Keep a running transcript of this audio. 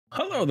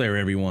Hello there,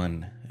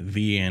 everyone.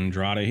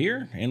 TheAndrata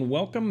here, and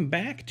welcome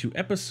back to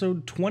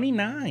episode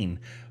 29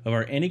 of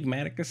our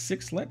Enigmatica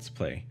 6 Let's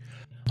Play.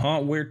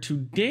 Where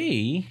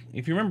today,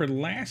 if you remember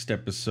last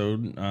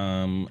episode,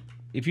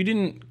 if you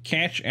didn't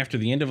catch after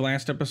the end of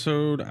last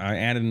episode, I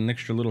added an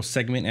extra little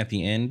segment at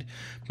the end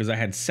because I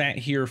had sat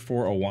here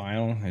for a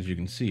while. As you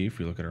can see, if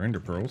we look at our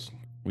ender pearls,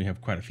 we have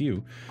quite a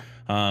few.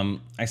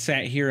 I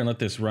sat here and let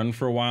this run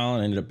for a while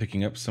and ended up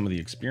picking up some of the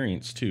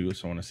experience too,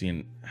 so I want to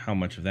see how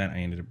much of that I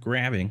ended up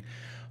grabbing.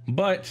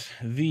 But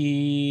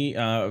the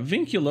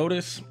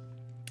Vinculotus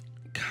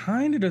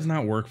kind of does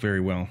not work very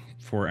well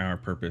for our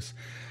purpose.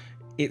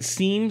 It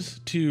seems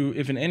to,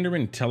 if an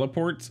Enderman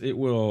teleports,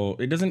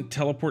 it doesn't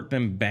teleport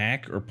them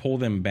back or pull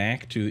them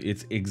back to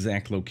its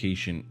exact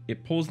location.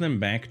 It pulls them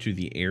back to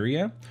the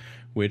area,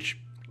 which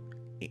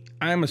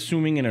I'm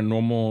assuming in a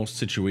normal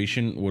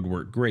situation would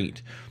work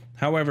great.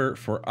 However,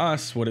 for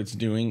us, what it's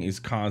doing is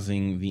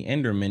causing the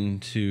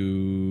Enderman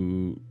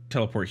to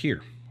teleport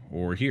here,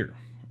 or here,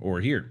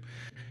 or here.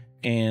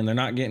 And they're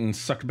not getting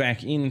sucked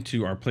back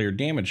into our player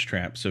damage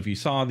trap. So if you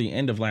saw the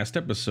end of last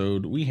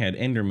episode, we had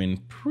Endermen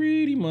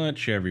pretty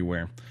much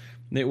everywhere.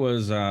 It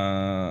was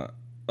a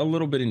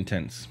little bit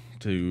intense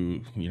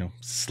to,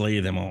 slay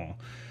them all.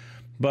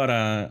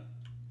 But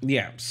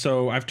yeah,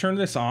 so I've turned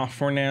this off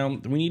for now.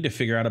 We need to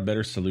figure out a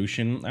better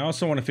solution. I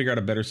also want to figure out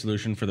a better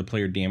solution for the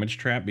player damage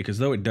trap, because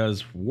though it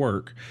does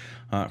work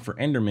for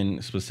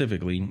Enderman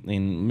specifically,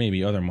 and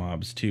maybe other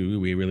mobs too,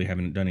 we really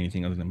haven't done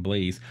anything other than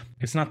Blaze,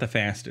 it's not the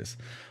fastest.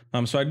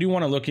 So I do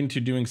want to look into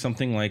doing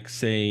something like,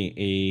 say,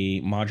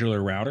 a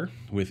modular router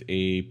with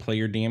a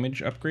player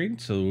damage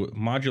upgrade. So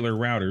modular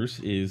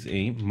routers is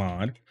a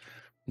mod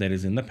that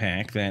is in the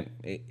pack that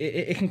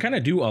it can kind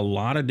of do a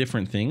lot of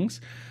different things.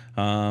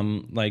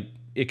 Like,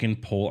 it can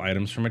pull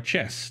items from a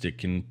chest. It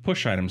can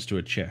push items to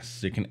a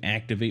chest. It can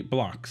activate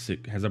blocks.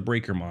 It has a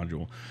breaker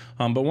module.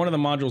 But one of the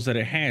modules that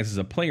it has is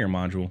a player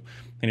module.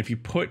 And if you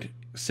put,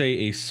 say,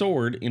 a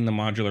sword in the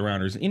modular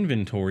router's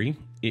inventory,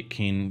 it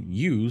can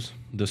use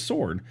the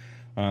sword.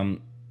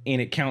 And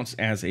it counts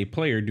as a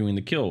player doing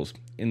the kills.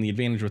 And the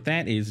advantage with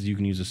that is you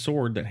can use a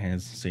sword that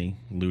has, say,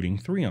 looting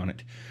 3 on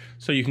it.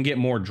 So you can get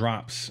more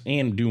drops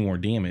and do more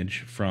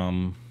damage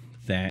from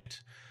that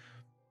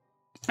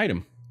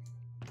item.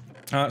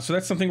 So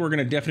that's something we're going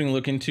to definitely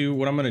look into.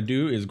 What I'm going to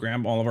do is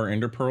grab all of our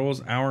ender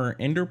pearls. Our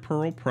ender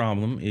pearl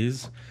problem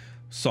is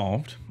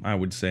solved, I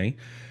would say.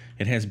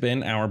 It has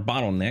been our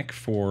bottleneck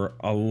for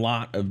a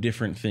lot of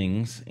different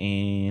things,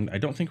 and I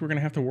don't think we're going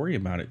to have to worry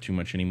about it too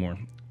much anymore.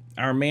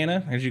 Our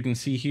mana, as you can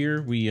see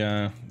here, we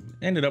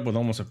ended up with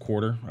almost a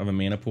quarter of a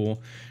mana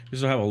pool. We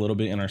still have a little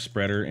bit in our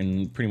spreader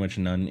and pretty much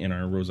none in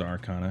our Rosa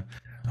Arcana.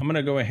 I'm going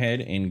to go ahead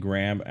and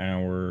grab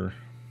our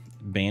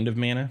band of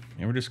mana,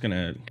 and we're just going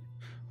to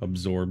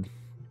absorb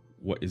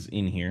what is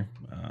in here.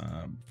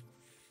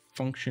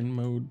 Function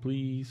mode,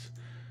 please.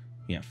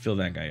 Yeah, fill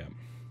that guy up.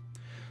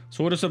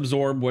 So we'll just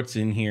absorb what's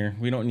in here.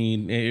 We don't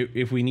need,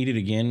 if we need it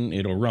again,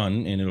 it'll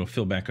run and it'll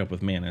fill back up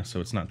with mana, so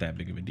it's not that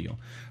big of a deal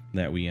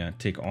that we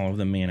take all of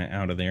the mana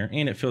out of there,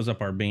 and it fills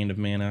up our band of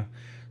mana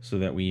so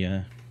that we,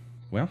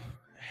 well,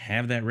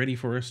 have that ready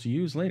for us to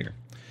use later.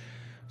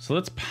 So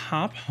let's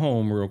pop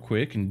home real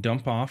quick and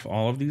dump off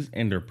all of these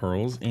ender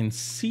pearls and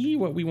see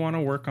what we want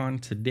to work on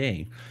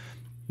today.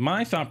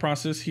 My thought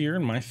process here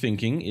and my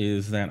thinking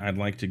is that I'd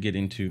like to get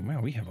into, wow,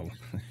 we have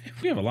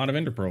a lot of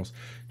ender pearls.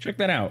 Check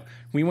that out.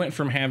 We went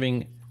from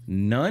having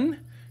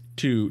none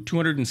to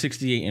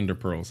 268 ender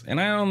pearls,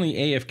 and I only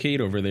AFK'd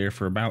over there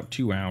for about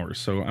 2 hours.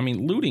 So, I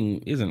mean, looting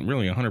isn't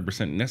really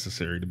 100%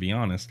 necessary, to be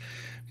honest,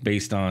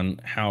 based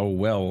on how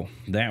well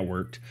that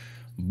worked.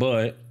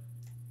 But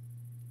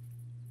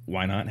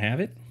why not have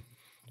it?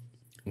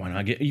 Why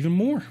not get even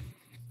more?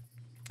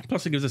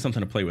 Plus, it gives us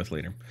something to play with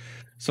later.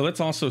 So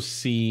let's also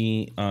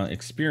see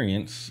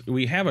experience.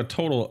 We have a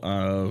total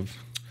of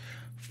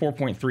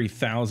 4.3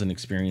 thousand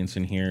experience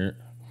in here.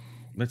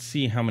 Let's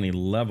see how many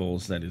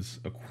levels that is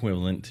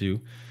equivalent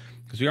to,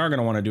 because we are going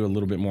to want to do a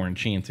little bit more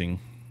enchanting,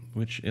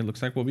 which it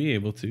looks like we'll be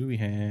able to. We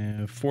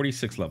have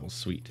 46 levels.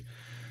 Sweet.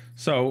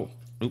 So,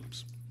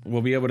 oops,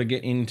 we'll be able to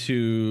get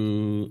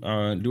into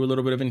do a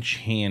little bit of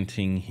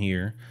enchanting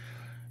here.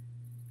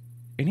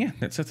 And yeah,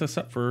 that sets us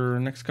up for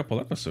next couple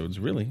episodes,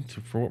 really,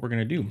 for what we're going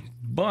to do.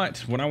 But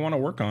what I want to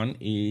work on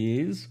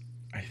is,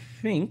 I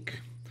think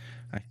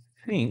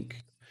we're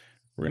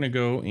going to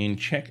go and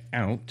check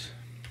out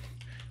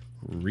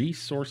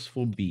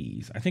Resourceful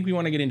Bees. I think we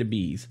want to get into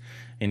bees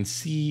and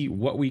see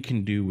what we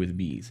can do with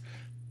bees.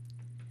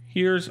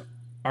 Here's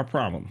our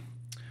problem.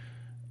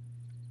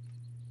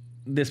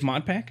 This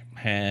mod pack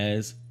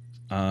has,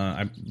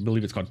 I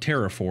believe it's called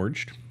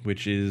Terraforged,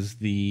 which is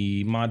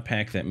the mod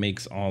pack that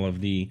makes all of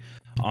the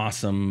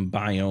awesome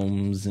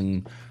biomes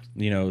and,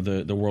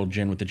 the world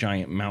gen with the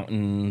giant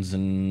mountains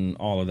and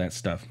all of that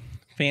stuff.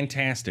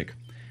 Fantastic.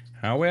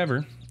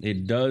 However,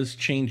 it does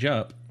change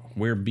up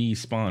where bees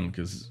spawn,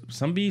 because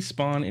some bees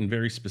spawn in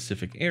very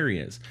specific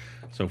areas.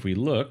 So if we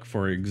look,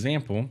 for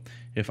example,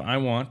 if I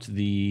want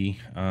the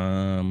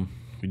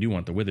we do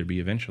want the wither bee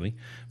eventually,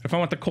 but if I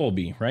want the coal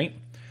bee, right?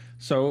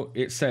 So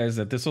it says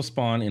that this will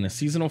spawn in a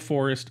seasonal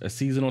forest, a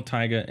seasonal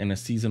taiga, and a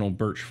seasonal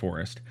birch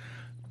forest.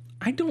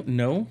 I don't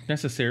know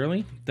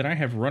necessarily that I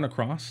have run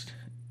across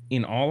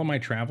in all of my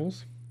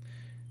travels.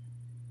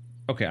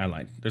 Okay, I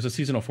lied. There's a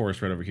seasonal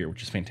forest right over here,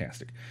 which is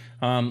fantastic.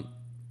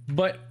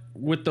 But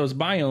with those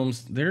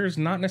biomes, there's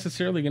not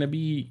necessarily going to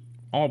be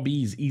all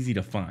bees easy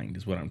to find,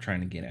 is what I'm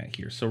trying to get at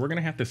here. So we're going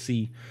to have to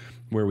see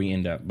where we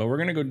end up. But we're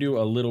going to go do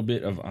a little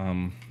bit of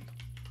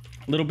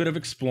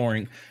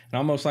exploring, and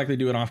I'll most likely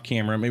do it off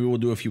camera. Maybe we'll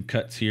do a few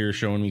cuts here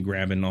showing me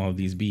grabbing all of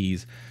these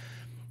bees.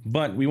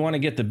 But we want to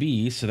get the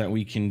bees so that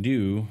we can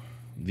do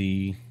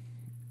the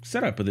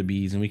setup of the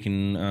bees, and we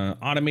can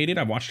automate it.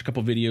 I've watched a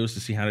couple videos to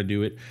see how to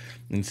do it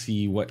and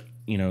see what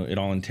it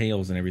all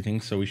entails and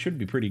everything. So we should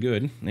be pretty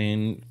good,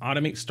 and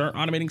start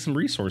automating some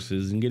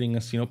resources and getting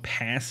us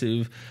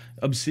passive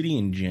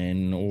obsidian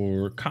gen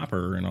or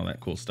copper and all that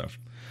cool stuff.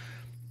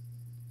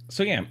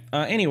 So yeah,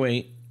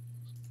 anyway,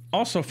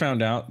 also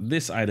found out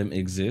this item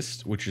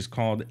exists, which is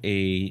called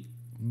a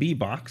bee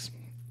box,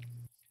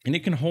 and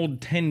it can hold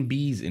 10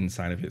 bees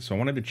inside of it. So I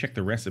wanted to check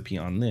the recipe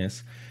on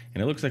this,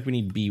 and it looks like we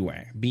need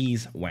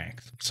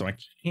beeswax. So I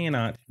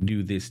cannot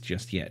do this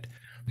just yet.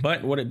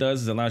 But what it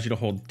does is it allows you to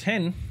hold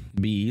 10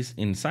 bees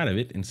inside of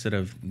it instead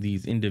of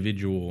these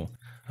individual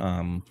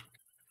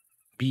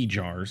bee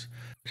jars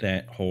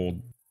that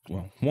hold,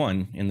 well,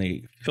 one, and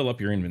they fill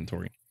up your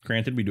inventory.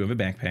 Granted, we do have a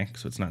backpack,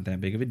 so it's not that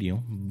big of a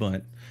deal,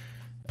 but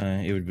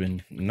it would have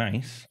been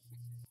nice.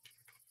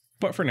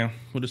 But for now,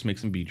 we'll just make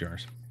some bee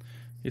jars.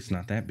 It's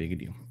not that big a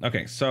deal.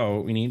 Okay,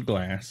 so we need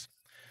glass.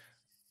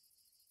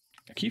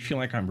 I keep feeling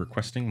like I'm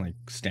requesting like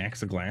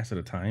stacks of glass at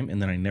a time,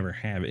 and then I never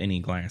have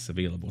any glass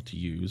available to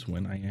use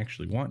when I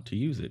actually want to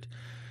use it.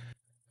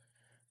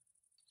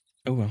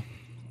 Oh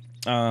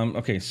well.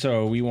 Okay,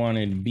 so we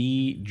wanted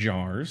bee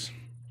jars.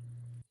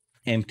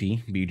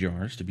 Empty bee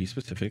jars, to be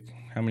specific.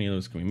 How many of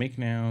those can we make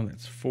now?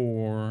 That's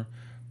 4.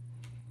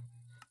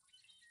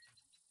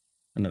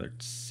 Another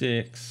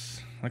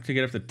 6. I'd like to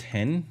get up to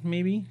 10,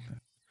 maybe.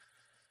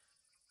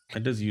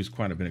 That does use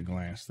quite a bit of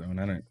glass, though,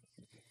 and I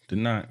did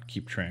not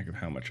keep track of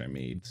how much I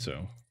made.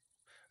 So,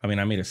 I mean,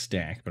 I made a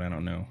stack, but I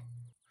don't know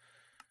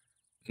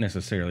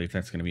necessarily if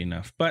that's going to be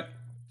enough. But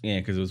yeah,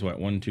 because it was what,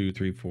 1, 2,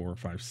 3, 4,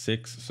 5,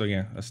 6. So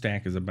yeah, a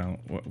stack is about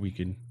what we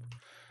could,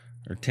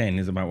 or 10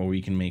 is about what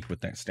we can make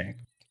with that stack.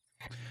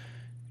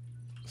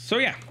 So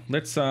yeah,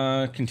 let's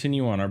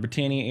continue on. Our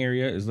Botania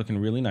area is looking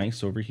really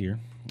nice over here.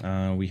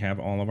 We have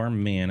all of our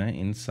mana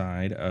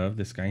inside of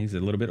this guy. He's a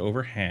little bit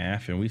over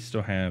half, and we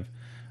still have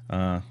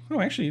oh,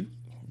 actually,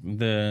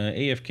 the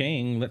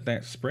AFKing let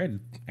that spread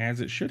as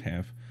it should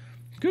have.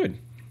 Good.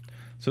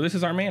 So this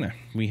is our mana.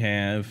 We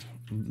have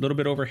a little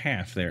bit over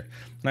half there.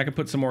 And I could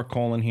put some more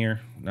coal in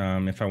here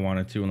if I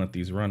wanted to and let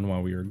these run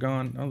while we are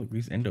gone. Oh, look,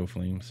 these endo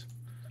flames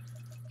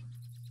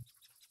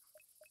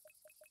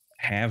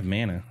have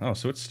mana. Oh,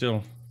 so it's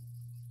still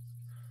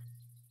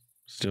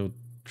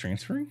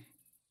transferring?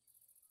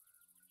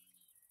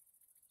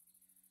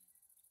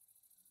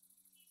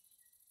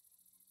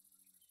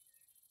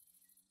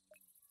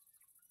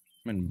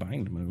 I'm in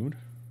bind mode.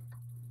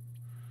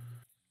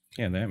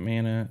 Yeah, that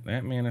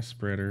mana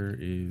spreader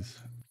is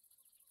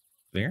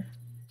there,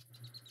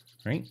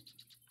 right?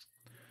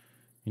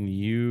 And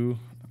you,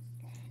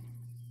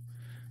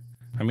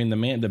 I mean,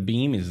 the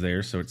beam is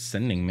there, so it's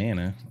sending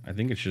mana. I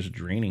think it's just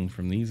draining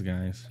from these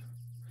guys.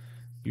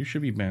 You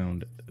should be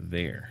bound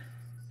there.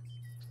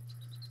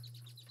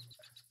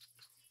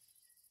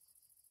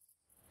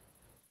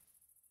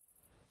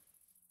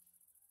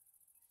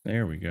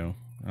 There we go.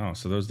 Oh,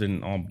 so those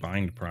didn't all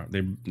bind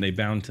they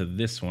bound to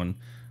this one,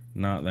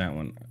 not that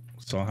one.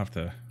 So I'll have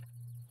to,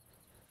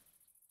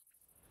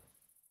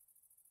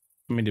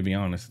 I mean, to be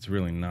honest, it's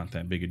really not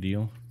that big a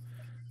deal.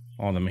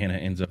 All the mana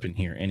ends up in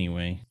here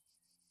anyway,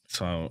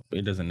 so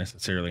it doesn't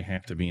necessarily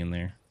have to be in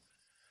there.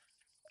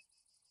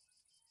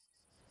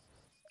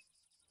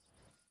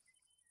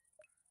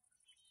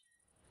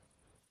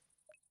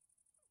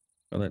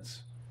 But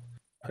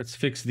let's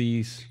fix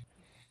these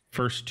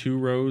first 2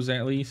 rows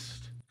at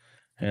least,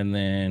 and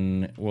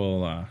then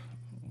we'll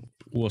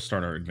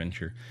start our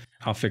adventure.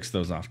 I'll fix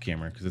those off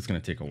camera because it's going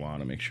to take a while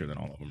to make sure that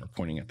all of them are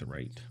pointing at the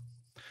right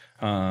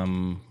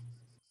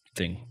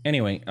thing.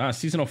 Anyway,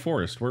 seasonal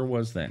forest, where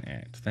was that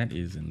at? That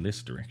is in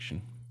this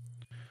direction.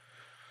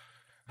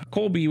 A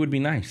coal bee would be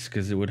nice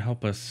because it would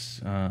help us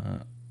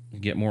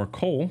get more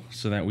coal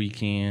so that we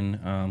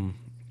can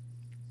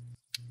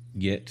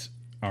get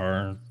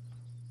our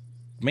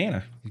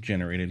mana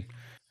generated.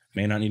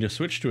 May not need to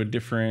switch to a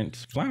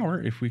different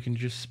flower if we can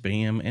just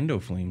spam endo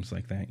flames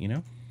like that, you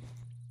know?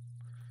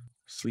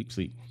 Sleep.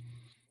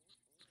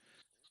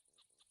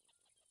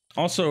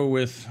 Also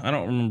with, I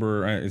don't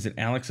remember, is it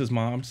Alex's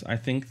mobs, I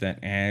think,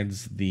 that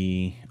adds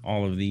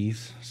all of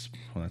these.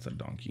 Well, that's a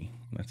donkey.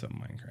 That's a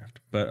Minecraft.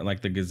 But like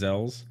the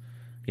gazelles,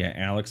 yeah,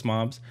 Alex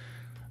mobs.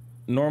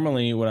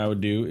 Normally what I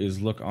would do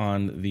is look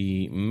on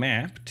the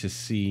map to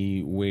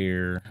see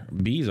where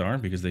bees are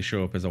because they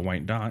show up as a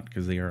white dot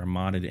because they are a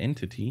modded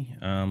entity.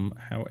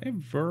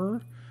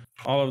 However,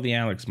 all of the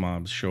Alex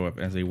mobs show up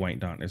as a white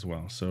dot as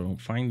well. So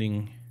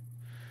finding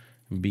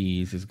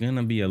bees is going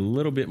to be a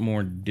little bit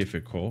more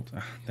difficult.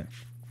 That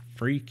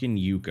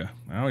freaking yucca.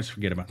 I always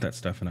forget about that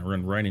stuff and I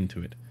run right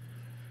into it.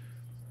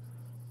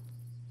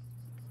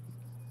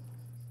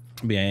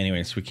 But yeah,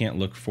 anyways, we can't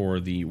look for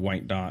the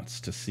white dots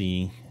to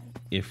see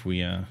if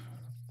we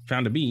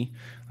found a bee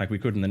like we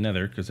could in the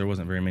nether, because there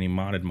wasn't very many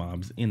modded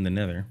mobs in the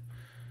nether.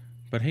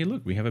 But hey,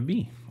 look, we have a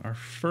bee. Our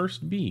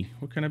first bee.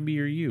 What kind of bee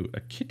are you? A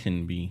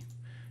kitten bee.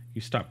 You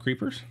stop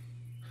creepers,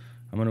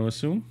 I'm going to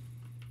assume.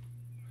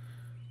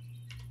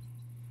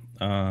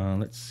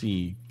 Let's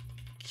see.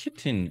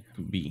 Kitten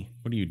bee.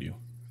 What do you do?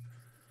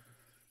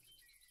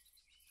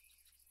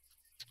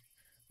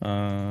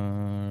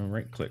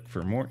 Right click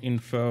for more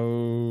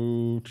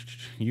info.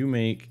 You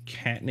make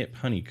catnip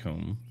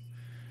honeycomb.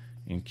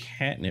 And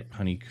catnip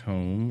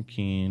honeycomb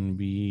can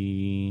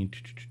be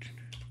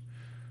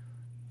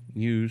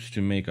used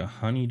to make a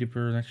honey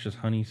dipper. That's just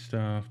honey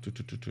stuff.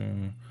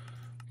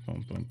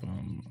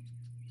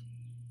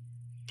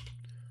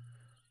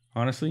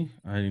 Honestly,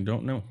 I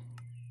don't know.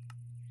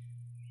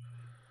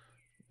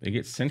 They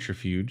get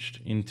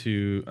centrifuged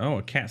into, oh,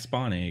 a cat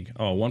spawn egg.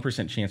 Oh,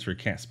 1% chance for a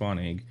cat spawn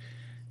egg.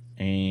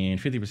 And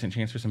 50%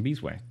 chance for some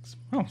beeswax.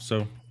 Oh,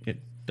 so it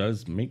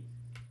does make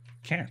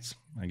cats,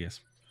 I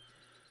guess.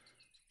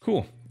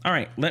 Cool. All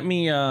right, let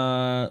me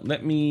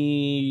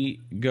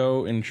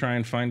go and try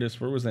and find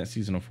us. Where was that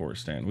seasonal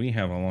forest stand? We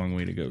have a long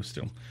way to go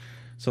still.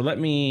 So let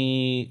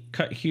me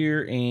cut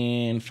here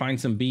and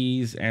find some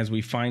bees. As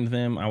we find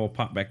them, I will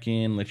pop back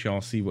in, let y'all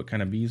see what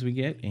kind of bees we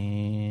get,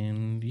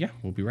 and yeah,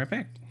 we'll be right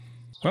back.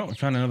 Well, we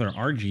found another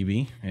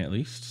RGB at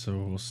least, so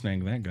we'll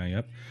snag that guy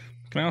up.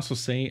 Can I also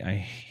say I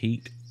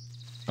hate...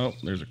 Oh,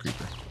 there's a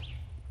creeper.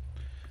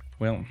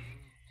 Well,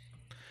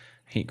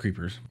 hate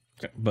creepers.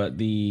 But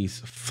these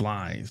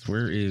flies,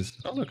 where is...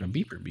 Oh, look, a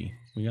beeper bee.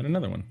 We got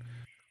another one.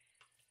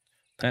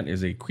 That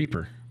is a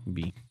creeper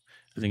bee.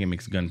 I think it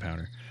makes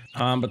gunpowder.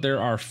 But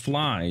there are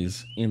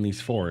flies in these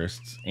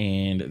forests,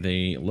 and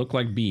they look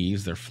like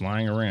bees. They're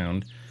flying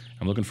around.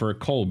 I'm looking for a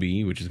coal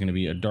bee, which is going to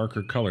be a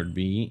darker colored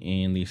bee,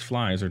 and these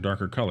flies are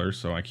darker colors,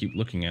 so I keep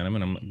looking at them,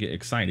 and I get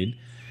excited,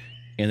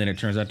 and then it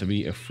turns out to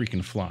be a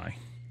freaking fly.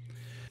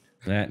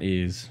 That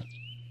is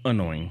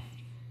annoying.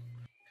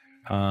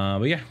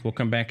 But yeah, we'll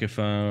come back if...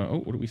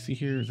 oh, what do we see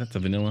here? Is that the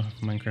vanilla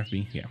Minecraft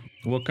bee? Yeah.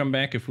 We'll come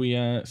back if we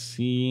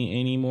see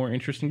any more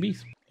interesting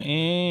bees.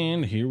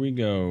 And here we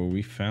go.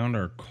 We found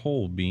our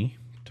coal bee.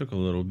 Took a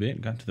little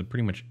bit. Got to the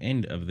pretty much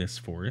end of this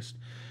forest.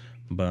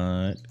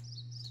 But,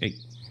 hey,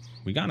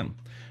 we got him.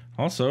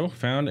 Also,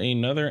 found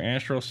another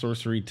astral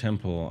sorcery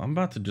temple. I'm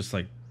about to just,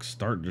 like,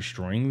 start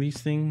destroying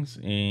these things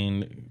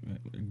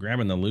and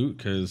grabbing the loot,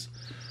 because,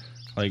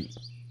 like,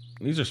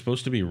 these are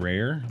supposed to be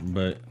rare,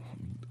 but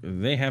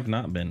they have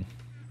not been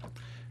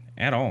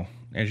at all.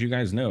 As you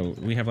guys know,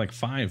 we have like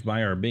 5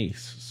 by our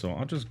base, so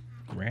I'll just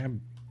grab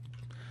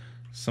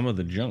some of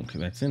the junk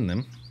that's in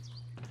them.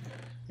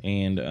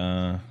 And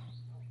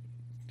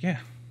yeah.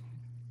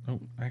 Oh,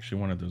 I actually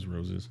wanted those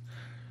roses.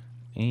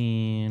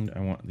 And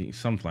I want the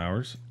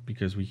sunflowers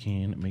because we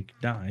can make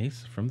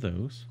dyes from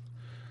those.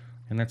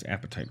 And that's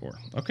appetite ore.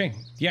 Okay,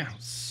 yeah,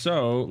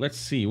 so let's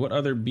see. What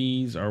other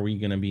bees are we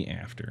gonna be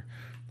after?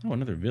 Oh,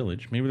 another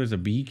village. Maybe there's a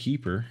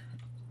beekeeper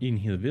in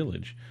the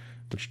village,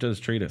 which does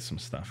trade us some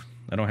stuff.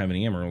 I don't have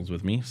any emeralds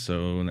with me,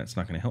 so that's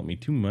not going to help me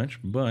too much,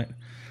 but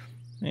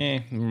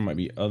there might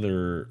be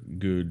other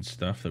good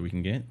stuff that we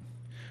can get,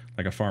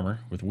 like a farmer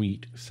with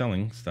wheat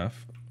selling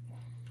stuff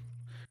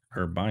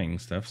or buying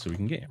stuff so we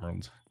can get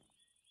emeralds.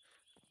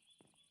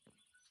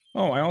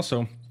 Oh, I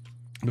also,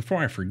 before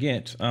I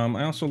forget,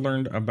 I also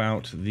learned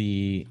about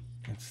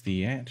it's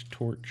the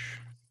torch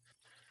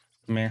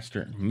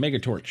master mega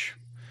torch.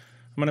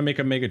 I'm going to make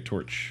a mega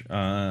torch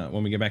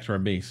when we get back to our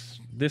base.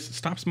 This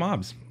stops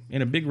mobs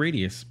in a big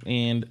radius,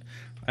 and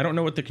I don't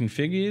know what the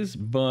config is,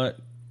 but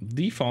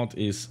default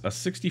is a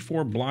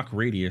 64 block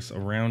radius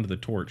around the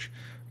torch.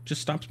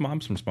 Just stops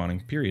mobs from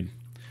spawning, period.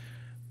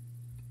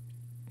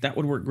 That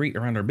would work great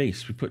around our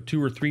base. We put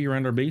 2 or 3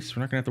 around our base, we're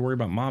not going to have to worry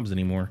about mobs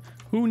anymore.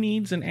 Who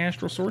needs an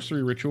astral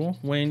sorcery ritual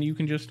when you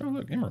can just... Oh,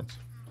 look, emeralds.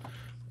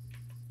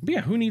 But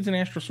yeah, who needs an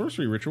astral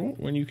sorcery ritual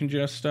when you can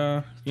just,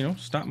 you know,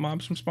 stop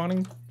mobs from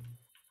spawning?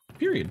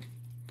 Period.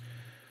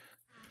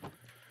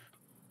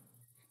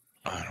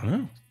 I don't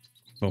know,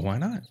 but why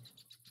not?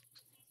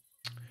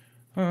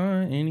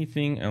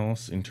 Anything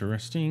else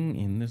interesting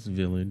in this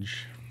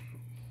village?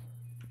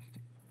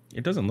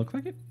 It doesn't look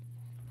like it.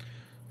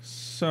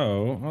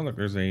 So, oh look,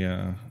 there's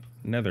a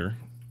nether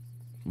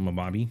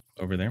mobobby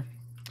over there.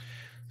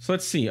 So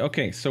let's see.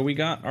 Okay, so we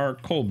got our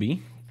coal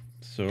bee.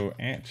 So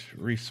at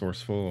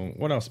resourceful,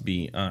 what else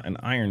bee? An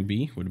iron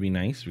bee would be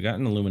nice. We got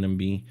an aluminum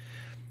bee.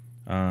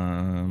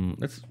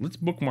 Let's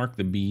bookmark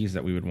the bees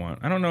that we would want.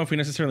 I don't know if we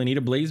necessarily need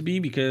a blaze bee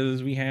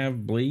because we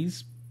have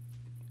blaze,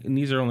 and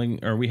these are only,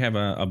 or we have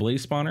a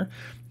blaze spawner.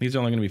 These are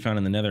only going to be found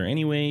in the nether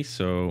anyway.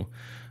 So,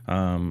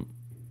 I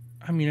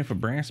mean, if a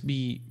brass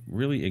bee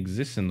really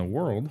exists in the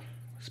world,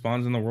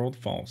 Spawns in the world?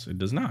 False. It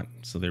does not.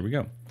 So there we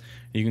go.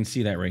 You can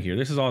see that right here.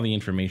 This is all the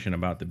information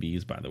about the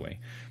bees, by the way.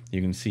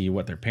 You can see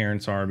what their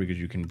parents are because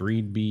you can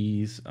breed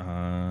bees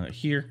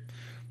here.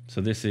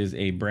 So this is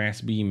a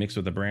brass bee mixed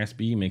with a brass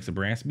bee makes a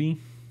brass bee.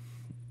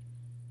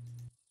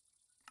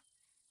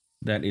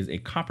 That is a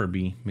copper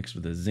bee mixed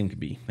with a zinc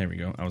bee. There we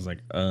go. I was like,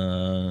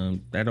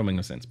 that don't make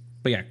no sense.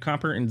 But yeah,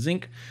 copper and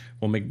zinc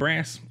will make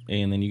brass,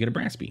 and then you get a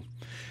brass bee.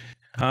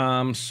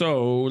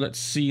 So let's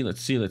see.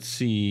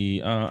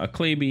 A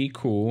clay bee,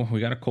 cool. We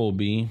got a coal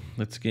bee.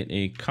 Let's get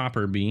a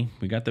copper bee.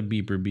 We got the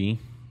beeper bee.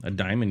 A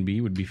diamond bee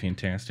would be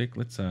fantastic.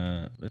 Let's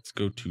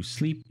go to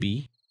sleep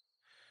bee.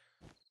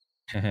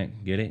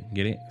 Get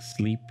it?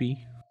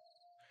 Sleepy.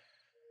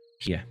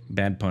 Yeah,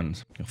 bad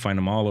puns. You'll find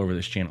them all over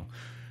this channel.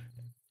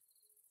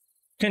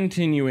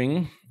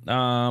 Continuing.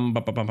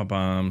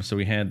 So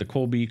we had the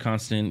coal bee,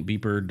 constant,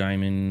 beeper,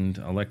 diamond,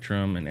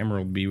 electrum, and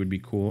emerald bee would be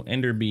cool.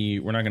 Ender bee,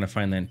 we're not going to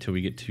find that until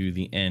we get to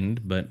the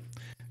end, but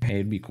hey,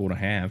 it'd be cool to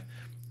have.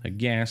 A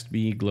ghast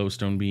bee,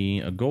 glowstone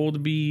bee, a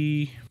gold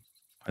bee.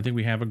 I think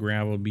we have a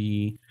gravel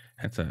bee.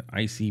 That's an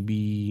icy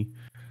bee,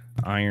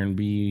 iron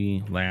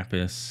bee,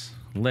 lapis,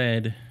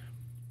 lead.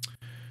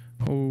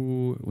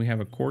 Oh, we have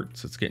a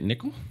quartz. Let's get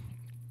nickel.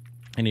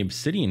 An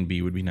obsidian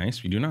bee would be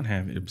nice. We do not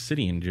have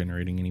obsidian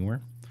generating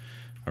anywhere.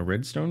 A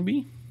redstone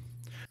bee.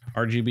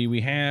 RGB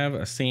we have.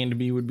 A sand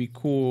bee would be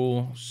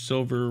cool.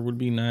 Silver would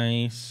be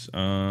nice.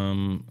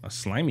 A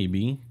slimy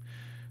bee.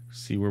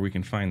 See where we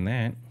can find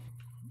that.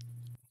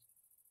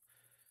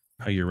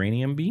 A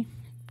uranium bee.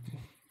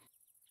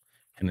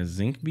 And a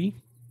zinc bee.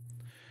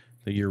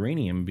 The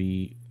uranium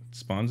bee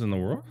spawns in the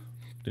world?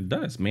 It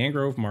does.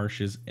 Mangrove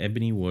marshes,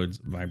 ebony woods,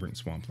 vibrant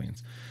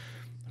swamplands.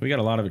 We got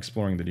a lot of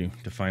exploring to do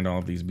to find all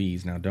of these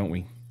bees now, don't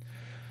we?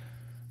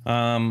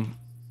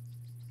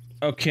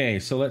 Okay,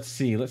 so let's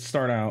see. Let's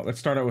start out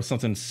with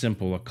something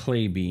simple. A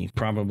clay bee,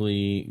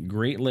 probably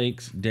Great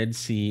Lakes, Dead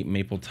Sea,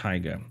 maple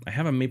taiga. I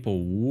have a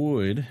maple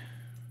wood.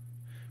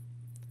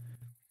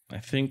 I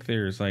think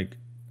there's like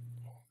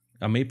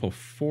a maple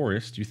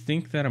forest. You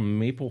think that a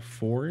maple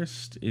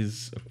forest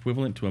is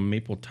equivalent to a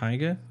maple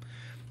taiga?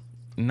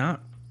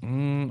 Not. I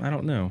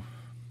don't know.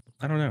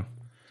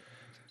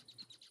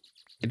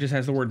 It just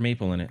has the word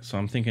maple in it, so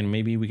I'm thinking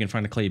maybe we can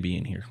find a clay bee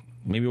in here.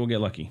 Maybe we'll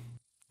get lucky.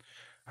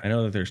 I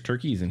know that there's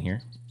turkeys in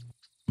here,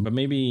 but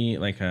maybe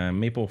like a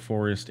maple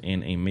forest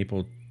and a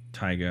maple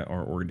taiga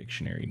are or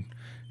dictionary.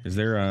 Is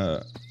there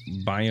a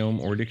biome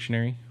or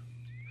dictionary?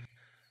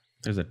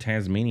 There's a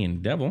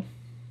Tasmanian devil.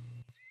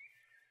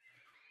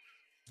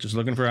 Just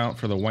looking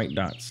for the white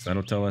dots.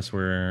 That'll tell us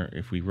where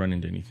if we run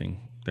into anything.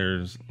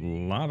 There's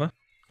lava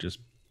just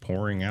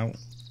pouring out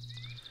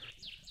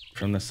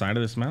from the side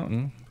of this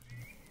mountain.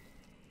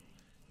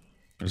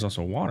 There's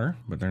also water,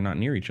 but they're not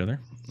near each other.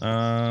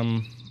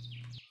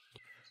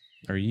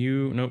 Are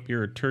you? Nope,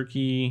 you're a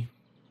turkey.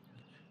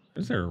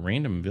 Is there a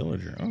random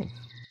villager?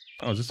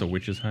 Oh, is this a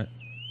witch's hut?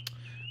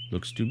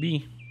 Looks to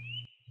be.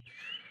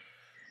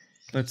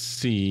 Let's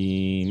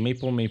see.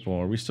 Maple.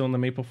 Are we still in the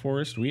maple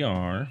forest? We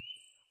are.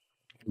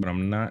 But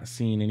I'm not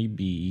seeing any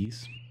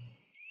bees.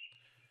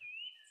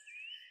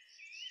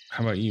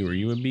 How about you? Are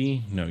you a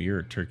bee? No, you're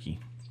a turkey.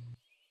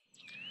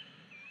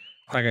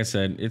 Like I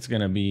said, it's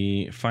going to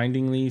be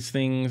finding these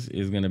things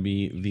is going to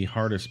be the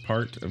hardest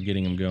part of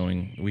getting them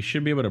going. We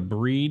should be able to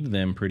breed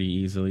them pretty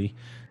easily,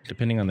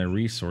 depending on their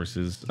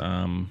resources.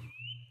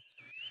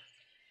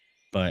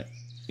 But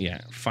yeah,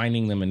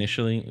 finding them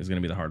initially is going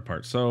to be the hard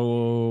part.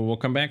 So we'll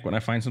come back when I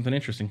find something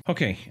interesting.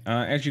 Okay,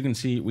 as you can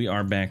see, we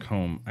are back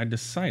home. I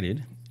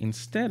decided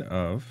instead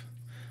of...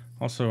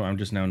 Also, I'm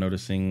just now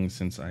noticing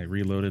since I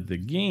reloaded the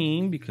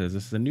game, because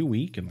this is a new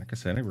week, and like I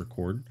said, I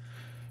record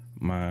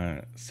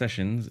my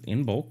sessions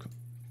in bulk.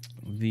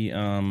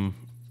 The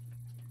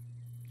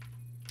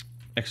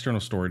external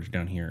storage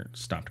down here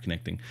stopped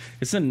connecting.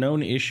 It's a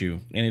known issue,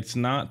 and it's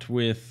not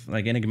with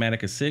like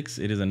Enigmatica 6.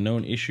 It is a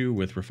known issue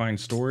with refined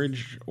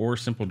storage or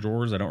simple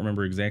drawers. I don't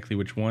remember exactly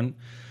which one,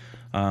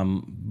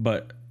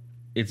 but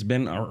it's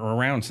been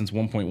around since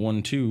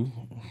 1.12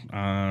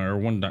 or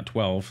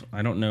 1.12.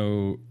 I don't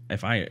know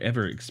if I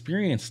ever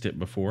experienced it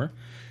before,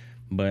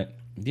 but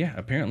yeah,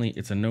 apparently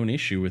it's a known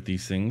issue with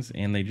these things,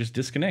 and they just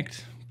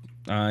disconnect.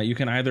 You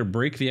can either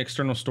break the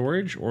external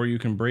storage or you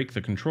can break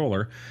the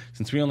controller.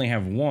 Since we only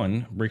have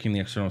one, breaking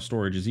the external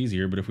storage is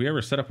easier, but if we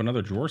ever set up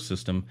another drawer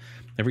system,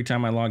 every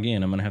time I log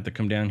in, I'm going to have to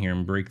come down here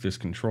and break this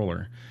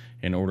controller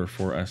in order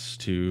for us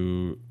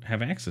to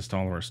have access to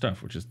all of our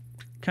stuff, which is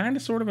kind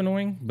of sort of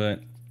annoying,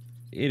 but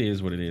it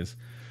is what it is.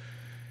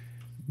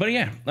 But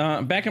yeah,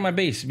 back at my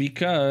base,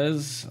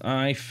 because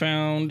I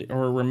found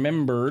or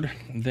remembered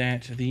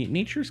that the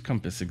Nature's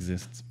Compass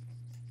exists.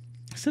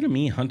 Instead of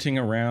me hunting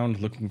around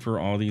looking for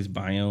all these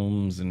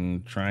biomes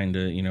and trying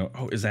to, you know,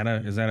 oh, is that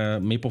a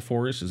maple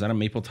forest? Is that a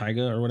maple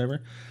taiga or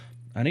whatever?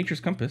 A Nature's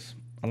Compass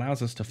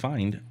allows us to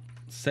find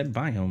said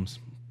biomes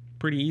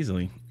pretty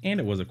easily. And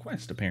it was a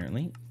quest,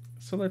 apparently.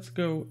 So let's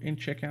go and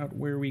check out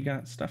where we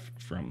got stuff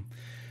from.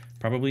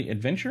 Probably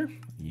adventure?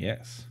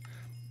 Yes.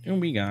 And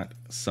we got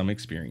some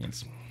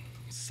experience.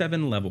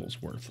 7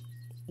 levels worth.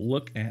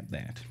 look at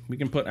that. We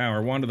can put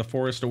our Wand of the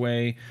Forest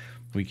away.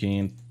 We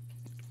can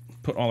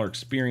put all our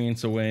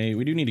experience away.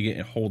 We do need to get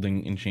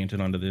holding enchanted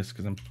onto this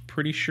because I'm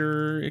pretty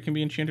sure it can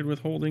be enchanted with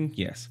holding.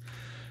 Yes.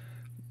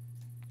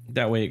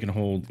 That way it can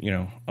hold, you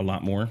know, a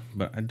lot more,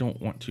 but I don't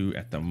want to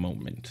at the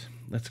moment.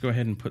 Let's go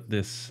ahead and put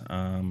this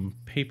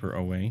paper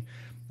away.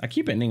 I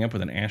keep ending up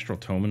with an astral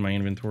tome in my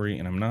inventory,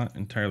 and I'm not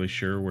entirely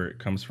sure where it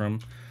comes from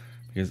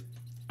because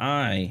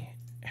I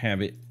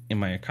have it in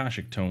my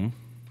Akashic tome,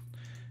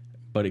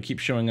 but it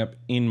keeps showing up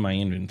in my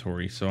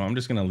inventory. So I'm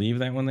just going to leave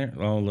that one there.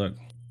 Oh, look.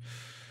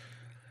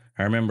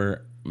 I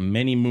remember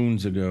many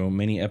moons ago,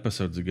 many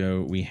episodes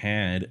ago, we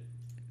had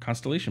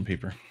constellation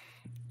paper,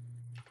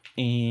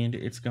 and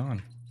it's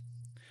gone.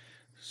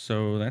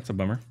 So that's a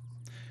bummer.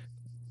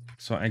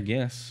 So I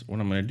guess what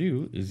I'm going to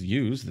do is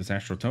use this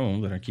astral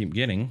tome that I keep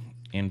getting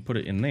and put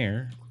it in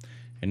there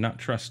and not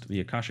trust the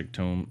Akashic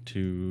tome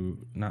to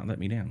not let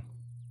me down.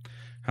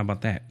 How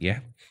about that? Yeah?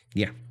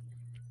 Yeah.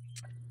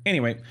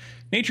 Anyway,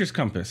 Nature's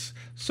Compass.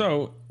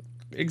 So,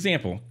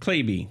 example,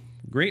 clay bee,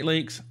 Great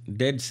Lakes,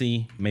 Dead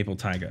Sea, Maple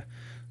Taiga.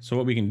 So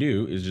what we can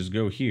do is just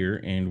go here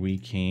and we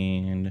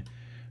can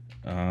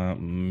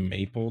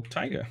Maple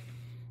Taiga.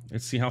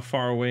 Let's see how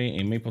far away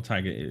a Maple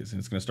Taiga is. And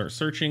it's going to start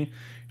searching,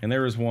 and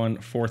there is one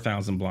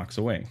 4,000 blocks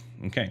away.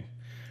 Okay,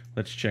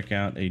 let's check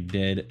out a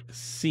Dead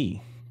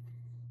Sea.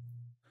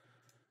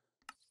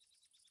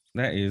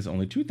 That is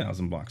only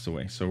 2,000 blocks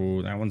away,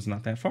 so that one's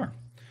not that far.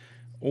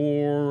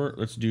 Or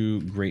let's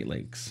do Great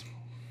Lakes.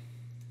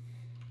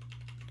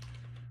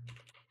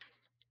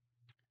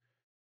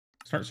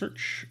 Start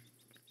search.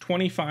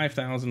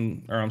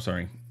 25,000, or I'm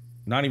sorry,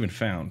 not even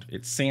found.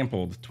 It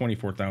sampled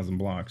 24,000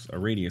 blocks, a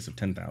radius of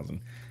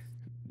 10,000.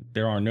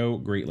 There are no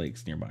Great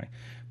Lakes nearby,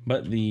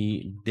 but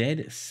the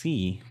Dead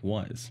Sea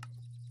was.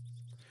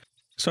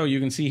 So you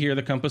can see here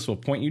the compass will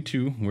point you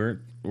to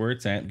where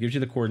it's at, gives you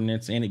the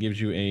coordinates, and it gives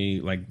you a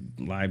like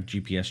live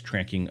GPS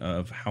tracking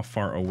of how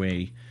far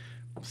away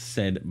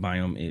said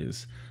biome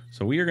is.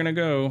 So we are going to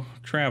go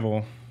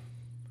travel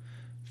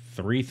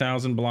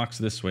 3,000 blocks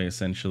this way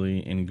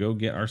essentially and go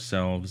get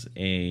ourselves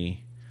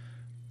a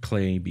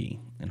clay bee.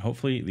 And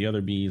hopefully the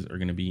other bees are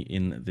going to be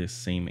in this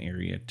same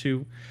area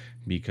too,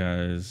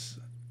 because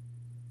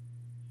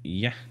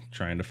yeah,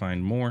 trying to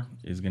find more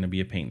is going to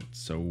be a pain.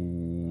 So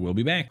we'll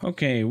be back.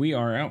 Okay, we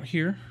are out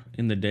here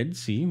in the Dead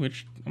Sea,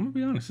 which I'm going to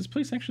be honest, this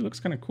place actually looks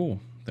kind of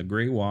cool. The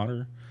gray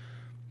water.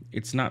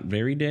 It's not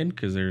very dead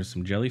because there's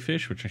some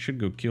jellyfish, which I should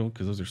go kill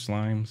because those are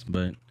slimes,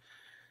 but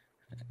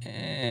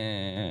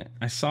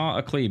I saw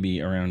a clay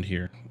bee around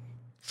here.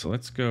 So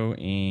let's go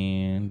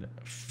and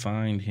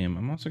find him.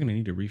 I'm also going to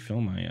need to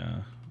refill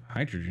my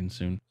hydrogen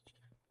soon.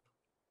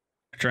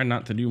 I tried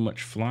not to do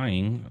much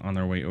flying on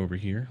our way over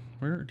here.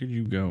 Where did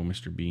you go,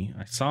 Mr. Bee?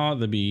 I saw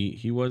the bee.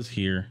 He was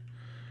here.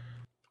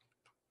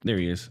 There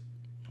he is.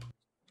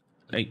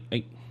 Hey,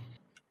 hey.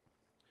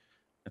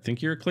 I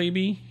think you're a clay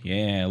bee.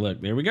 Yeah,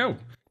 look, there we go.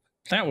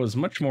 That was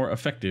much more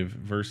effective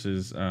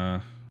versus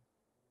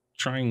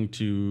trying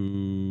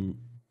to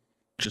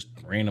just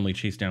randomly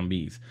chase down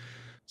bees.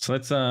 So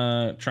let's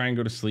try and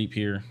go to sleep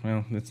here.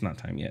 Well, it's not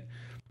time yet.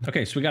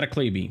 Okay, so we got a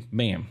clay bee.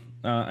 Bam.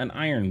 An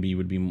iron bee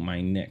would be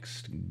my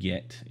next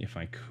get if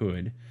I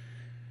could.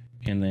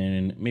 And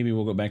then maybe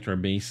we'll go back to our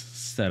base,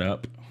 set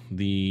up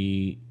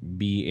the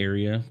bee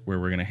area where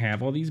we're going to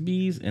have all these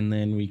bees, and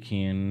then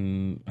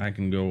I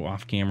can go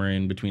off camera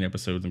in between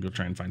episodes and go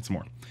try and find some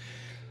more.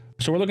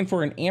 So we're looking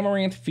for an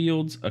amaranth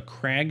fields, a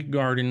crag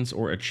gardens,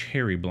 or a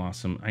cherry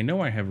blossom. I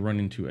know I have run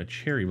into a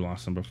cherry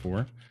blossom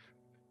before.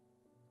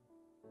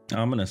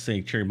 I'm going to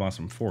say cherry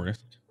blossom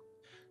forest.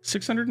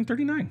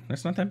 639.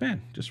 That's not that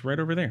bad. Just right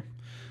over there.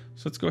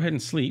 So let's go ahead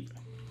and sleep.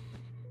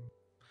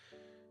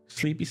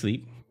 Sleepy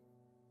sleep.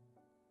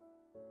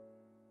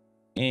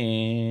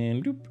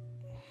 And doop.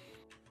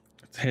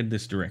 Let's head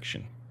this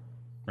direction.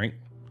 Right?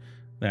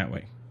 That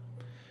way.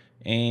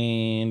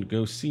 And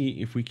go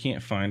see if we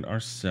can't find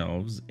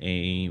ourselves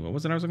a, what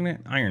was it I was looking at?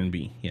 Iron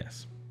bee,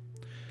 yes.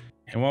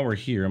 And while we're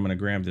here, I'm going to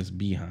grab this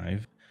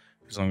beehive.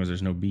 As long as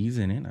there's no bees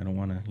in it. I don't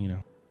want to, you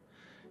know,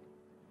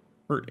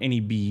 hurt any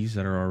bees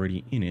that are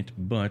already in it.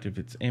 But if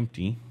it's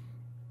empty,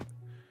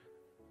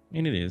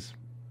 and it is,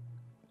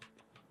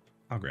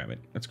 I'll grab it.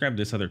 Let's grab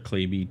this other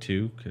clay bee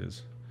too,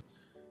 because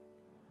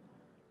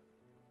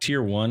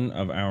tier 1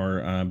 of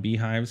our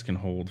beehives can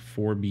hold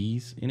 4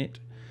 bees in it.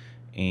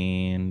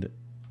 And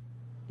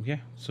yeah,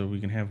 so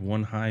we can have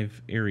one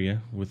hive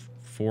area with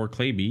 4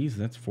 clay bees.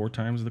 That's 4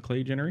 times the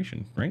clay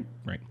generation, right?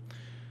 Right.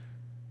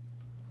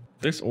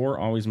 This ore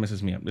always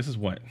messes me up. This is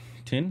what?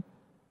 Tin?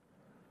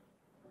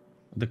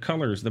 The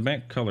colors, the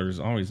back colors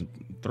always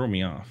throw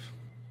me off.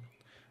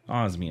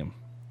 Osmium.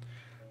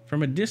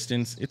 From a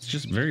distance, it's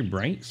just very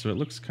bright, so it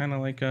looks kind of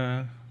like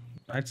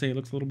I'd say it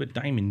looks a little bit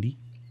diamondy,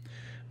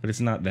 but it's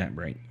not that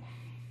bright.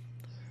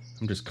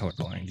 I'm just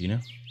colorblind, you know?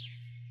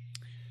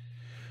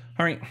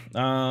 All right,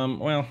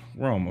 well,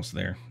 we're almost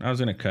there. I was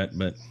gonna cut,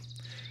 but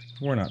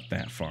we're not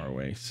that far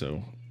away.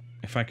 So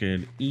if I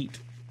could eat,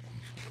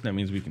 that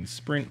means we can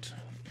sprint,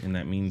 and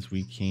that means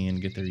we can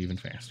get there even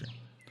faster.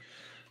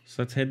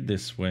 So let's head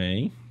this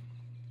way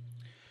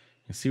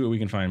and see what we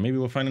can find. Maybe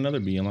we'll find another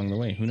bee along the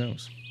way. Who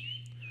knows?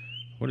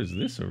 What is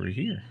this over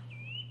here?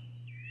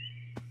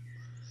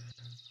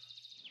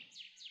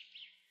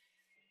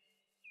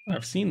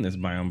 I've seen this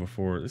biome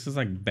before. This is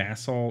like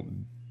basalt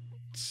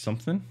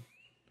something.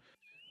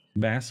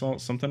 Basalt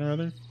something or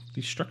other.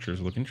 These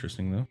structures look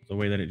interesting though. The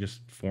way that it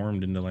just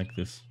formed into like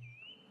this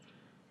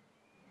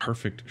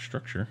perfect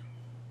structure.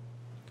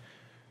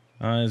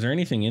 Is there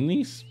anything in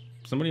these?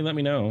 Somebody let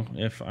me know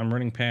if I'm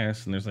running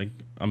past and there's like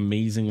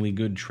amazingly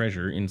good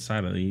treasure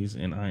inside of these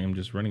and I am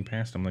just running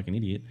past them like an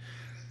idiot.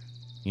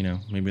 You know,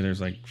 maybe there's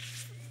like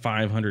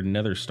 500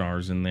 nether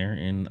stars in there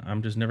and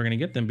I'm just never going to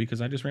get them because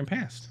I just ran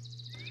past.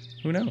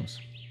 Who knows?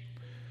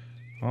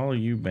 All of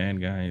you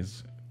bad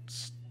guys,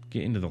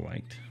 get into the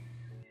light.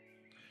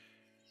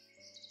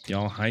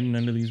 Y'all hiding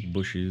under these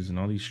bushes and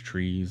all these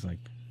trees like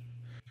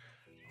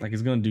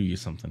it's going to do you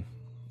something.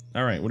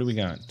 All right, what do we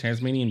got?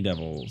 Tasmanian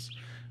devils.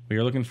 We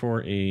are looking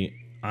for a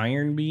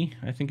iron bee,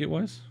 I think it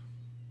was.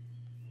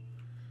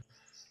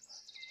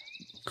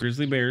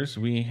 Grizzly bears,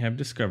 we have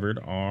discovered,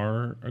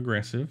 are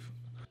aggressive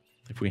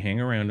if we hang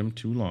around them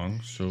too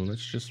long. So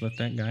let's just let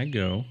that guy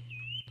go.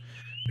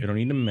 We don't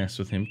need to mess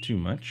with him too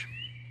much.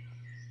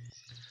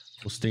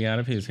 We'll stay out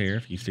of his hair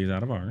if he stays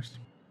out of ours.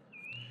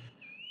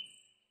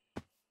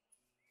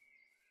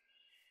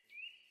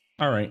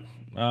 All right.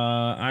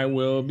 I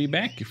will be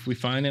back if we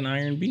find an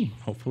iron bee.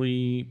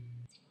 Hopefully,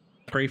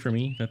 pray for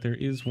me that there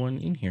is one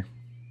in here.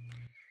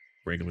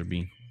 Regular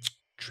bee.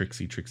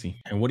 Trixie.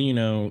 And what do you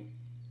know?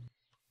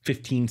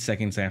 15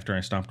 seconds after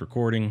I stopped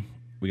recording,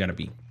 we got a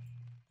bee.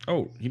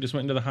 Oh, he just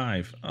went into the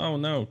hive. Oh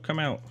no, come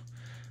out.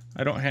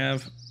 I don't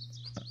have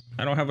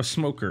a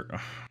smoker.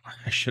 Oh,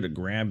 I should have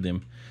grabbed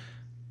him.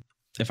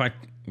 If I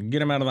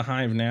get him out of the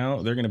hive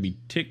now, they're going to be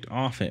ticked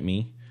off at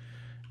me.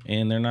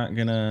 And they're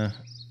going to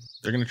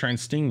try and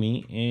sting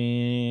me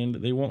and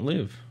they won't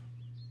live.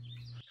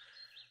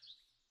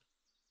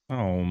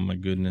 Oh my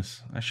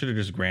goodness. I should have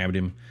just grabbed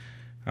him.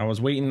 I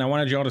was waiting. I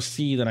wanted y'all to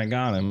see that I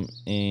got him.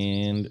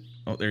 And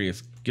oh, there he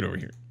is. Get over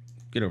here.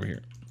 Get over here.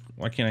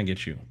 Why can't I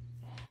get you?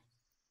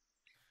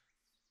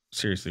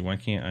 Seriously, why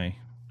can't I?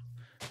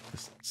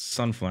 This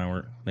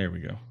sunflower. There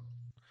we go.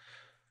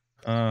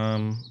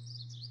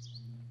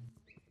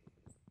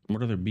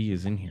 What other bee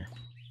is in here?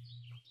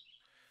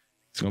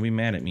 He's gonna be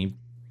mad at me,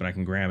 but I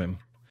can grab him.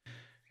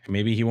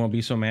 Maybe he won't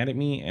be so mad at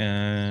me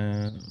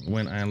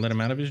when I let him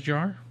out of his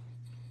jar.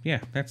 Yeah,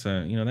 that's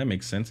that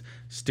makes sense.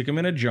 Stick him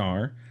in a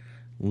jar,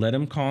 let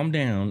him calm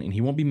down, and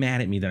he won't be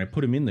mad at me that I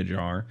put him in the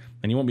jar,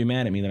 and he won't be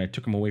mad at me that I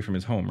took him away from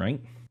his home,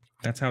 right?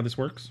 That's how this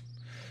works?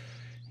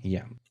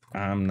 Yeah,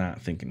 I'm not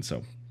thinking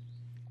so.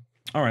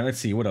 All right, let's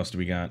see. What else do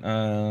we got?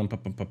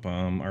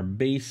 Our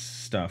base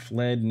stuff.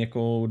 Lead,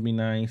 nickel would be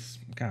nice.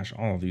 Gosh,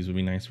 all of these would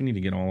be nice. We need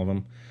to get all of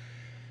them.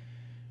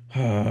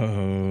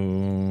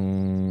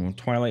 Oh,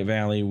 Twilight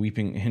Valley,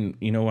 Weeping. And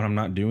you know what I'm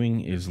not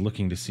doing is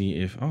looking to see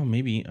if, oh,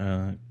 maybe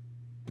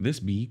this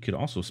bee could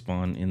also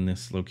spawn in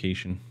this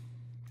location.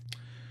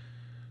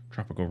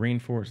 Tropical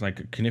rainforest, like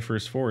a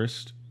coniferous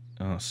forest.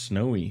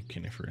 Snowy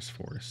coniferous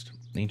forest.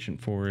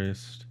 Ancient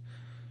forest.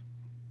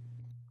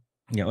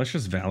 Yeah, let's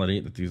just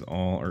validate that these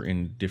all are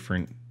in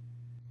different.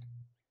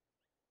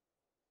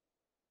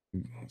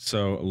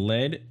 So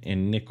lead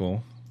and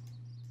nickel.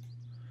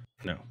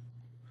 No.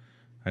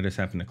 I just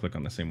happened to click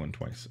on the same one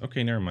twice.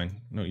 Okay, never mind.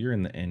 No, you're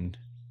in the end.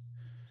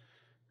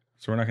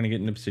 So we're not going to get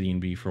an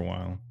obsidian bee for a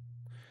while.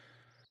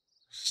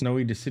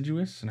 Snowy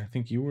deciduous, and I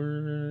think you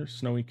were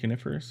snowy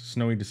coniferous.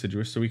 Snowy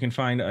deciduous. So we can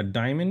find a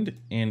diamond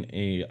and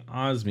a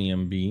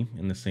osmium bee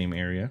in the same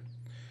area.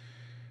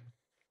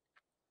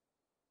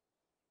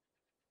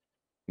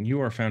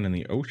 You are found in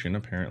the ocean,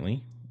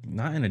 apparently.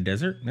 Not in a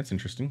desert? That's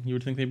interesting. You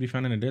would think they'd be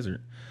found in a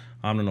desert.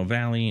 Omnino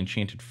Valley,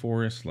 Enchanted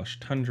Forest, Lush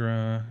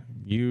Tundra.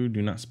 You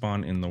do not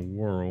spawn in the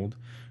world.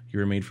 You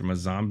were made from a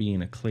zombie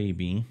and a clay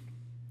bee.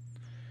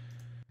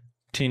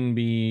 Tin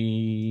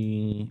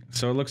bee.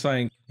 So it looks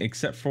like,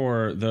 except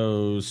for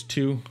those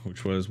two,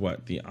 which was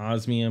what? The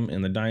osmium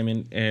and the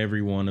diamond,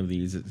 every one of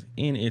these is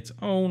in its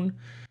own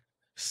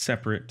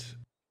separate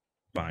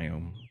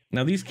biome.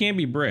 Now these can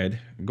be bred,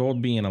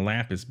 gold bee and a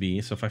lapis bee.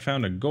 So if I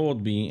found a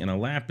gold bee and a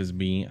lapis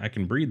bee, I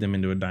can breed them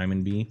into a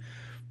diamond bee.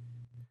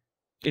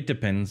 It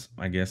depends,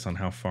 I guess, on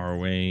how far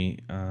away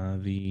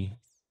the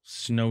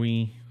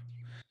snowy,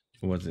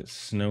 what was it?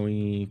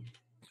 Snowy,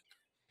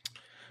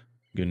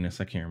 goodness,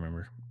 I can't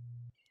remember.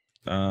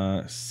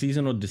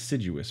 Seasonal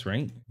deciduous,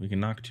 right? We can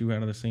knock two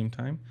out of the same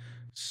time.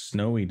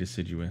 Snowy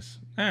deciduous.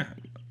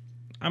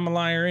 I'm a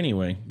liar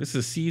anyway. This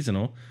is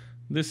seasonal.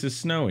 This is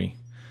snowy.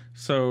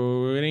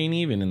 So it ain't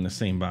even in the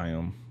same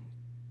biome.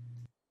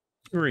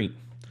 Great.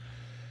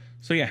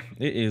 So yeah,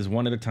 it is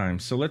one at a time.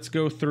 So let's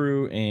go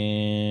through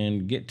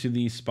and get to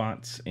these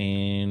spots,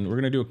 and we're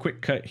gonna do a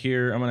quick cut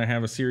here. I'm gonna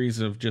have a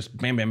series of just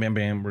bam, bam, bam,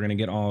 bam. We're gonna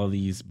get all of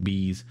these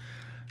bees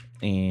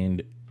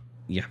and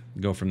yeah,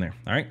 go from there.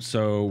 All right,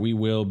 so we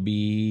will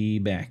be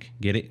back.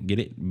 Get it? Get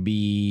it?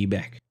 Be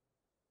back.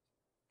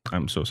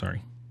 I'm so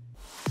sorry.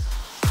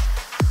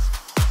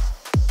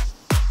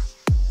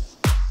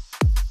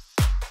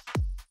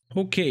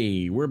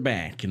 Okay, we're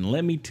back, and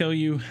let me tell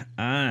you,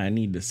 I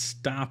need to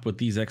stop with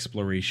these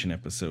exploration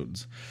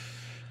episodes.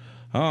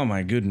 Oh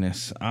my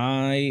goodness,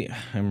 I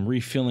am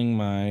refilling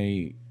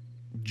my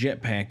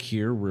jetpack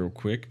here real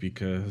quick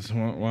because,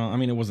 well, I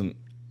mean, it wasn't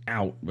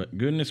out, but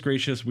goodness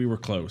gracious, we were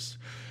close.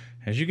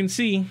 As you can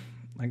see,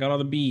 I got all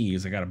the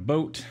bees. I got a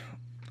boat.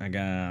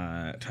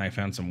 I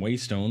found some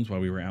waystones while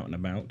we were out and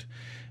about,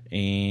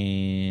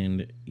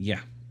 and yeah.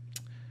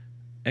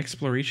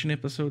 Exploration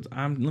episodes,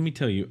 let me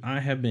tell you,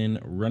 I have been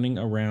running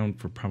around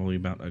for probably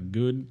about a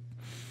good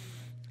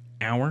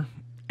hour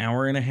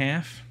and a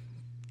half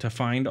to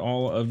find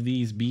all of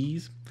these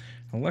bees.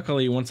 And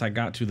luckily, once I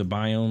got to the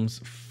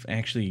biomes,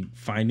 actually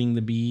finding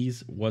the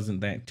bees wasn't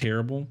that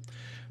terrible.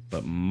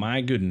 But my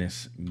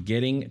goodness,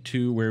 getting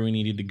to where we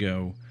needed to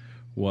go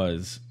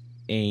was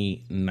a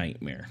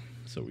nightmare.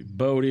 So we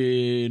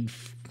boated,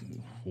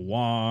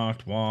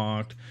 walked,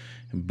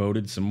 and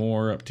boated some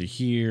more up to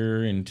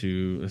here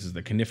into, this is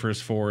the coniferous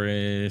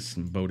forest,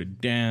 and boated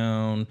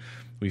down.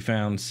 We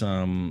found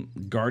some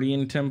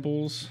guardian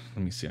temples.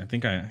 Let me see. I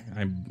think I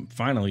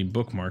finally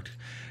bookmarked.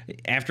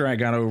 After I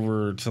got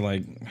over to,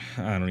 like,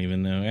 I don't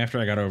even know. After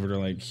I got over to,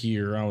 like,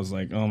 here, I was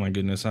like, oh my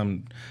goodness,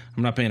 I'm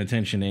not paying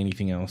attention to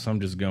anything else. I'm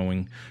just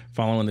going,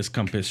 following this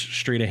compass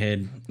straight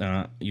ahead.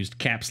 Used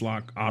caps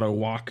lock, auto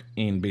walk,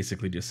 and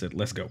basically just said,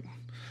 let's go.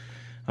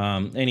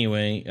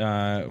 Anyway,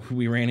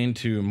 we ran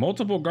into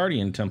multiple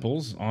guardian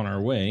temples on our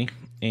way,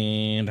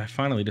 and I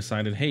finally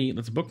decided, hey,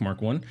 let's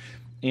bookmark one.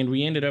 And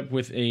we ended up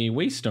with a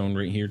waystone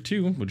right here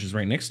too, which is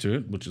right next to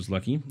it, which is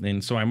lucky.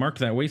 And so I marked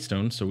that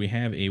waystone, so we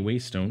have a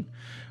waystone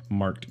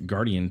marked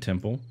guardian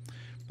temple.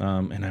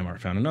 And I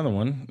found another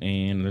one,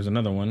 and there's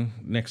another one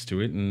next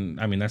to it. And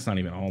I mean, that's not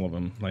even all of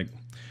them. Like,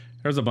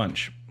 there's a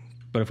bunch.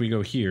 But if we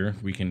go here,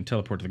 we can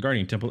teleport to the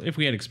guardian temple if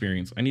we had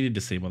experience. I need to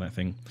disable that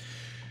thing.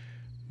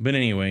 But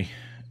anyway,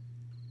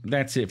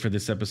 that's it for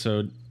this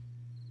episode.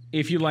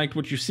 If you liked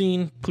what you've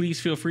seen, please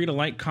feel free to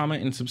like,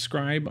 comment, and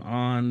subscribe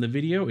on the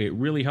video. It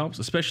really helps,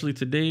 especially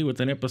today with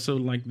an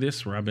episode like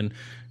this where I've been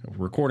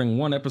recording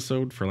one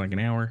episode for like an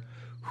hour.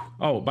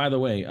 Oh, by the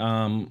way,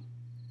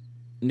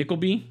 nickel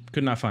bee,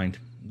 could not find.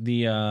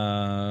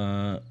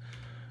 I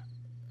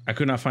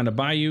could not find a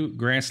bayou,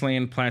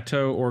 grassland,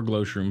 plateau, or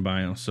glowshroom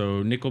bio.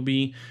 So nickel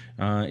bee,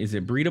 is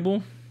it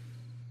breedable?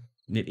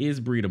 It is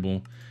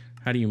breedable.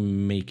 How do you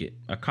make it?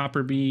 A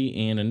copper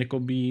bee and a nickel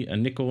bee, a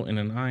nickel and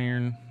an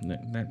iron.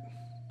 That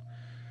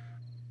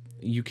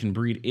you can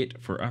breed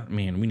it for.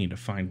 Man, we need to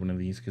find one of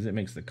these because it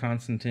makes the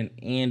Constantin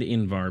and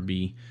Invar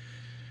bee.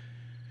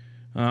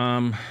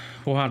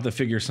 We'll have to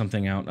figure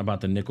something out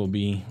about the nickel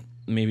bee.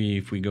 Maybe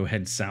if we go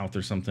head south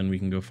or something, we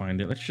can go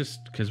find it. Let's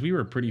just, because we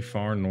were pretty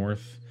far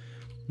north.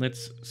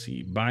 Let's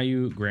see.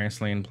 Bayou,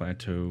 grassland,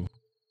 plateau.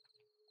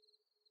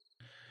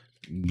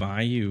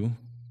 Bayou.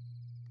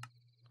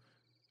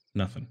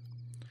 Nothing.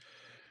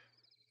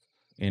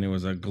 And it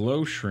was a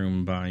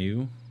glowshroom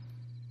bayou.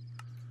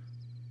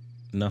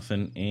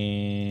 Nothing.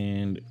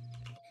 And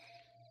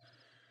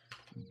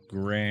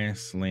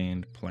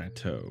grassland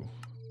plateau.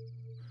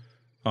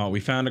 Oh, we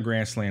found a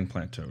grassland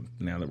plateau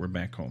now that we're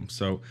back home.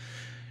 So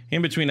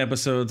in between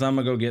episodes, I'm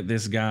going to go get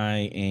this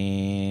guy,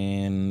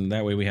 and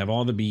that way we have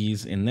all the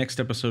bees. In next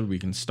episode, we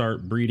can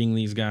start breeding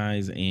these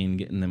guys and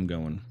getting them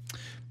going.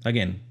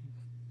 Again,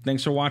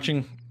 thanks for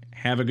watching.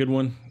 Have a good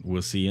one.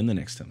 We'll see you in the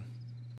next one.